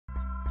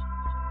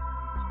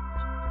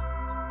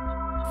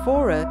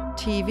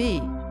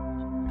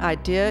FORA.tv.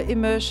 Idea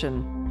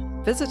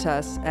Immersion. Visit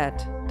us at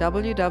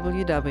www.fora.tv.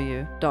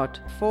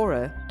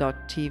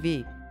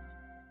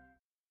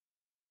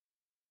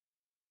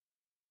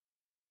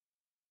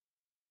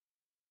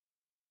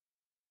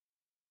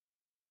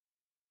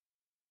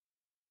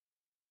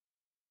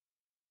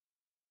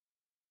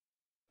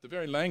 The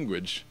very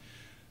language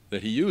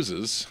that he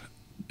uses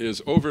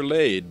is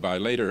overlaid by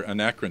later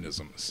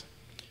anachronisms.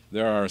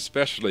 There are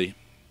especially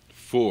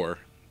four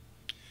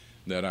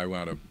that I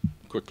want to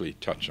quickly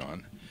touch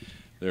on.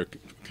 They're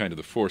kind of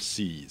the 4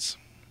 C's.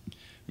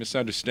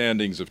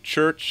 Misunderstandings of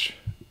church,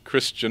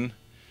 Christian,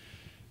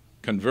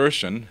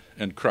 conversion,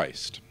 and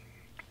Christ.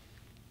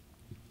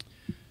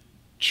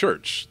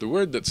 Church, the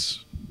word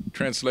that's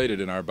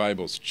translated in our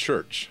Bibles,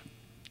 church,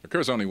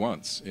 occurs only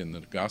once in the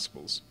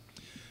Gospels.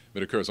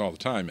 But occurs all the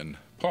time in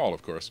Paul,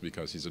 of course,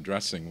 because he's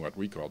addressing what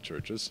we call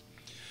churches.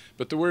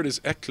 But the word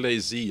is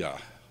ecclesia,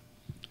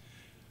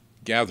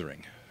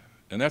 gathering.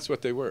 And that's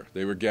what they were.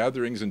 They were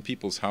gatherings in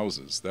people's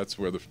houses. That's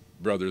where the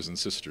brothers and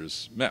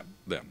sisters met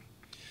them.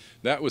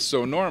 That was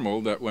so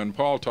normal that when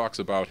Paul talks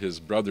about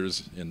his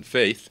brothers in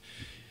faith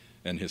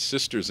and his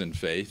sisters in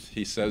faith,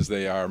 he says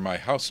they are my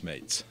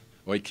housemates,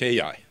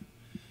 oikei,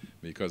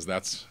 because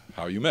that's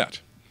how you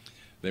met.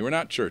 They were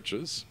not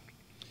churches.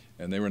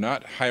 And they were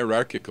not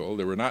hierarchical,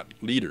 they were not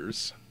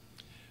leaders,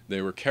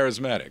 they were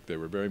charismatic, they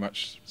were very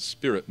much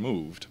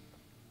spirit-moved.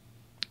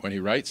 When he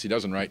writes, he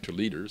doesn't write to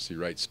leaders, he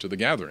writes to the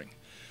gathering.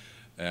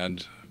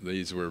 And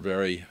these were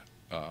very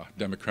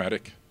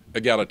democratic,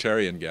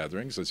 egalitarian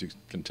gatherings, as you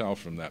can tell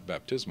from that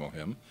baptismal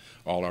hymn.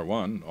 All are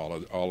one,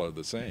 all are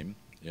the same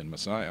in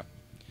Messiah.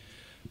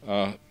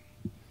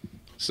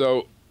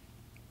 So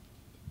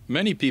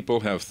many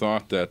people have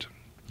thought that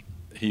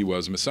he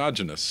was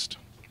misogynist,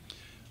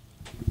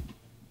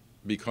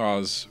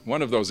 because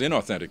one of those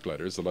inauthentic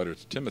letters, the letter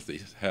to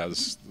Timothy,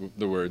 has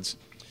the words,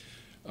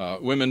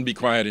 women be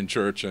quiet in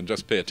church and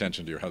just pay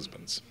attention to your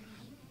husbands.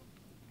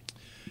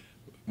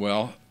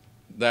 Well,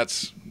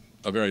 that's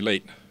a very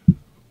late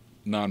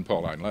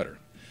non-Pauline letter.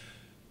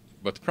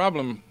 But the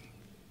problem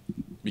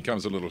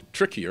becomes a little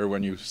trickier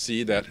when you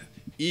see that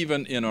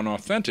even in an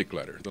authentic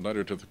letter, the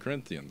letter to the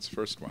Corinthians,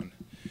 first one,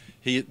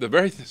 the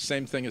very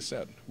same thing is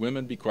said,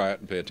 women be quiet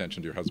and pay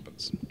attention to your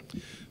husbands.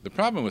 The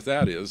problem with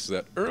that is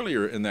that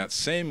earlier in that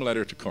same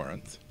letter to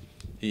Corinth,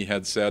 he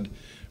had said,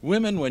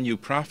 women, when you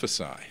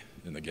prophesy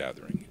in the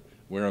gathering,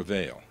 wear a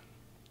veil.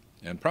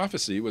 And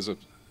prophecy was a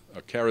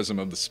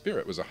charism of the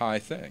Spirit, was a high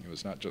thing. It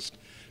was not just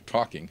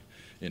talking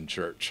in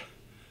church.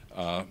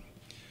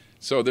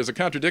 So there's a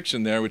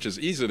contradiction there which is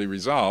easily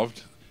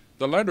resolved.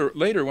 The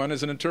later one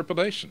is an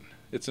interpolation.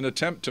 It's an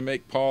attempt to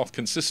make Paul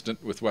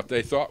consistent with what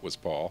they thought was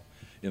Paul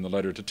in the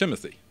letter to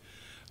Timothy.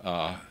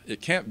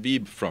 It can't be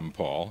from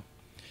Paul,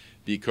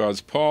 because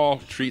Paul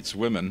treats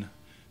women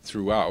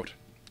throughout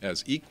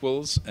as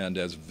equals and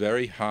as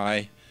very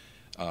high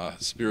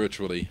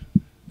spiritually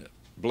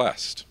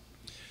blessed.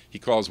 He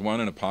calls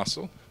one an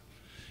apostle.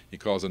 He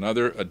calls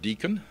another a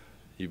deacon.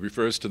 He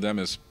refers to them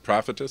as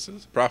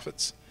prophetesses,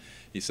 prophets.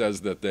 He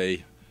says that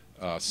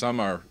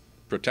some are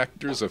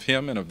protectors of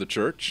him and of the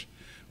church.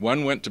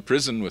 One went to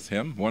prison with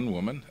him, one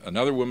woman.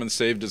 Another woman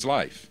saved his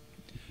life.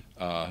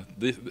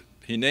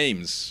 He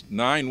names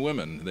 9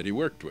 women that he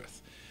worked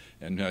with.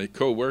 And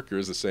co-worker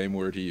is the same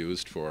word he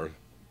used for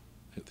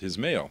his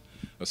male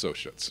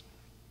associates.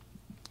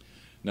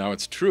 Now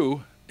it's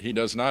true, he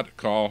does not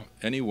call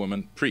any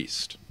woman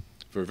priest,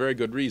 for a very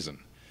good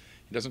reason.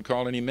 He doesn't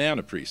call any man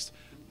a priest.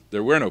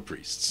 There were no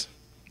priests.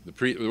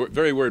 The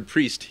very word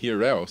priest,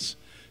 hieros,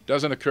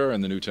 doesn't occur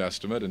in the New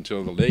Testament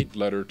until the late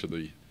letter to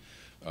the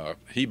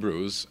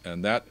Hebrews,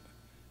 and that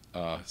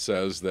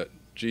says that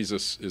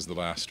Jesus is the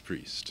last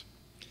priest.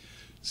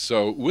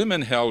 So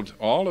women held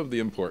all of the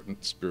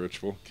important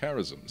spiritual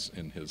charisms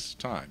in his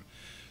time.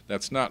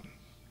 That's not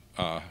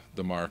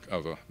the mark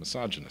of a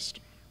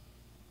misogynist.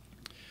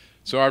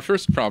 So our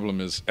first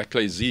problem is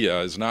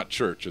ecclesia is not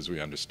church as we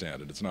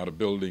understand it. It's not a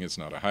building, it's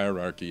not a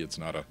hierarchy, it's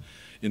not an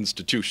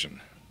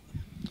institution.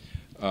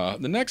 The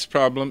next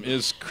problem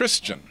is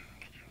Christian.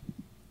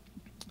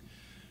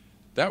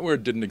 That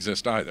word didn't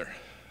exist either.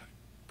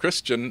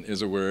 Christian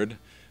is a word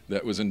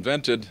that was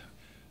invented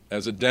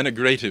as a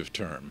denigrative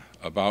term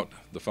about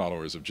the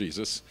followers of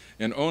Jesus,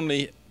 and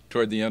only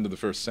toward the end of the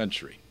 1st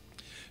century.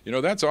 You know,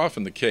 that's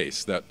often the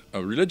case, that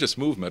a religious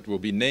movement will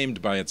be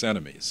named by its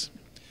enemies.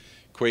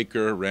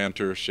 Quaker,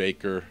 Ranter,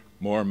 Shaker,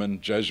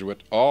 Mormon,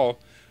 Jesuit, all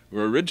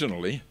were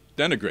originally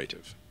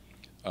denigrative,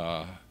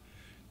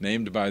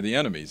 named by the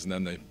enemies, and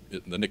then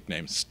the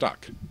nickname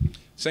stuck.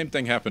 Same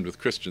thing happened with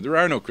Christians. There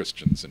are no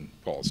Christians in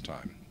Paul's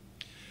time.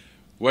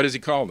 What does he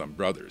call them?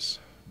 Brothers.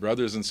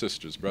 Brothers and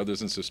sisters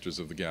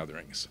of the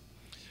gatherings.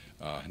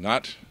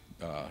 Not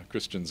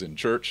Christians in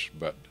church,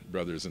 but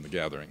brothers in the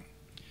gathering.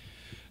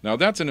 Now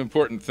that's an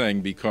important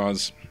thing,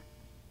 because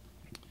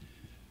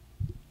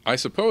I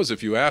suppose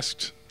if you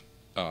asked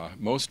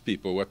most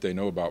people what they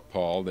know about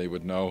Paul, they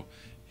would know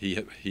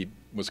he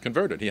was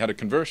converted. He had a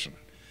conversion.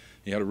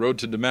 He had a road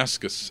to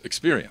Damascus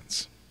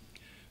experience.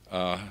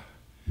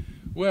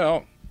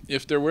 Well,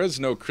 if there was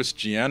no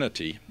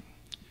Christianity,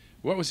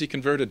 what was he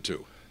converted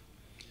to?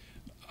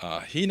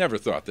 He never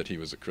thought that he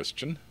was a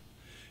Christian.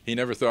 He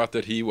never thought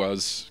that he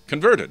was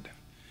converted.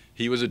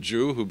 He was a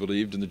Jew who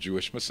believed in the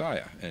Jewish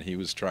Messiah, and he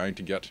was trying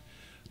to get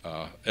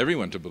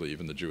everyone to believe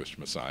in the Jewish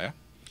Messiah.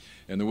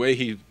 And the way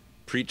he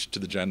preached to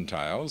the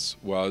Gentiles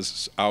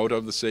was out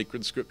of the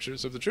sacred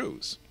scriptures of the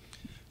Jews.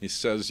 He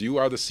says, you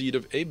are the seed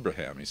of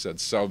Abraham. He said,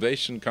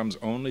 salvation comes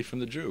only from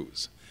the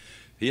Jews.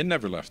 He had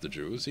never left the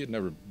Jews. He had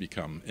never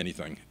become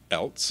anything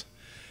else.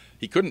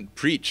 He couldn't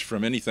preach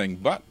from anything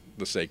but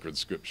the sacred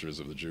scriptures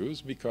of the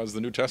Jews because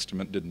the New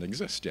Testament didn't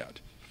exist yet.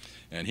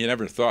 And he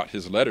never thought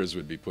his letters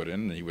would be put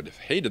in, and he would have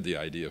hated the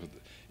idea of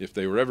if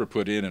they were ever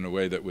put in a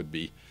way that would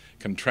be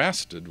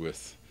contrasted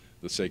with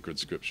the sacred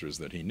scriptures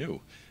that he knew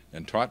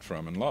and taught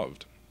from and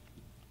loved.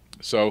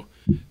 So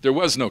there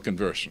was no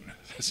conversion.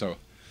 So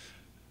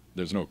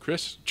there's no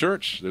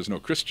church, there's no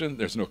Christian,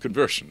 there's no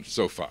conversion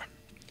so far.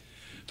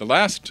 The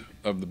last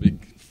of the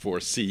big 4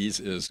 C's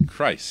is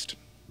Christ.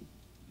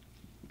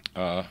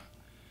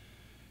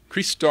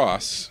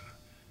 Christos,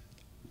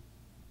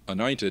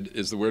 anointed,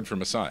 is the word for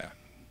Messiah.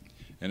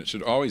 And it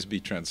should always be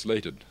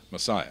translated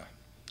Messiah,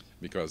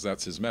 because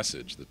that's his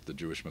message, that the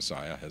Jewish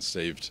Messiah has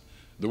saved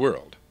the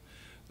world.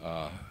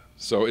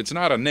 So it's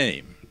not a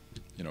name.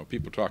 You know,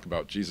 people talk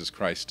about Jesus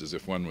Christ as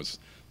if one was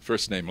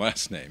first name,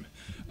 last name.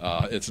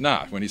 It's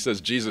not. When he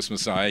says Jesus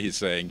Messiah, he's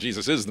saying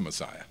Jesus is the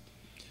Messiah.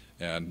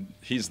 And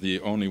he's the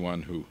only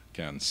one who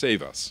can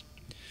save us.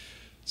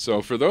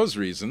 So for those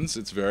reasons,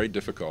 it's very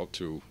difficult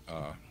to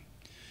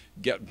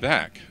get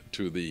back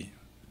to the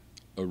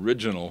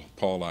original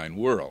Pauline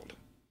world.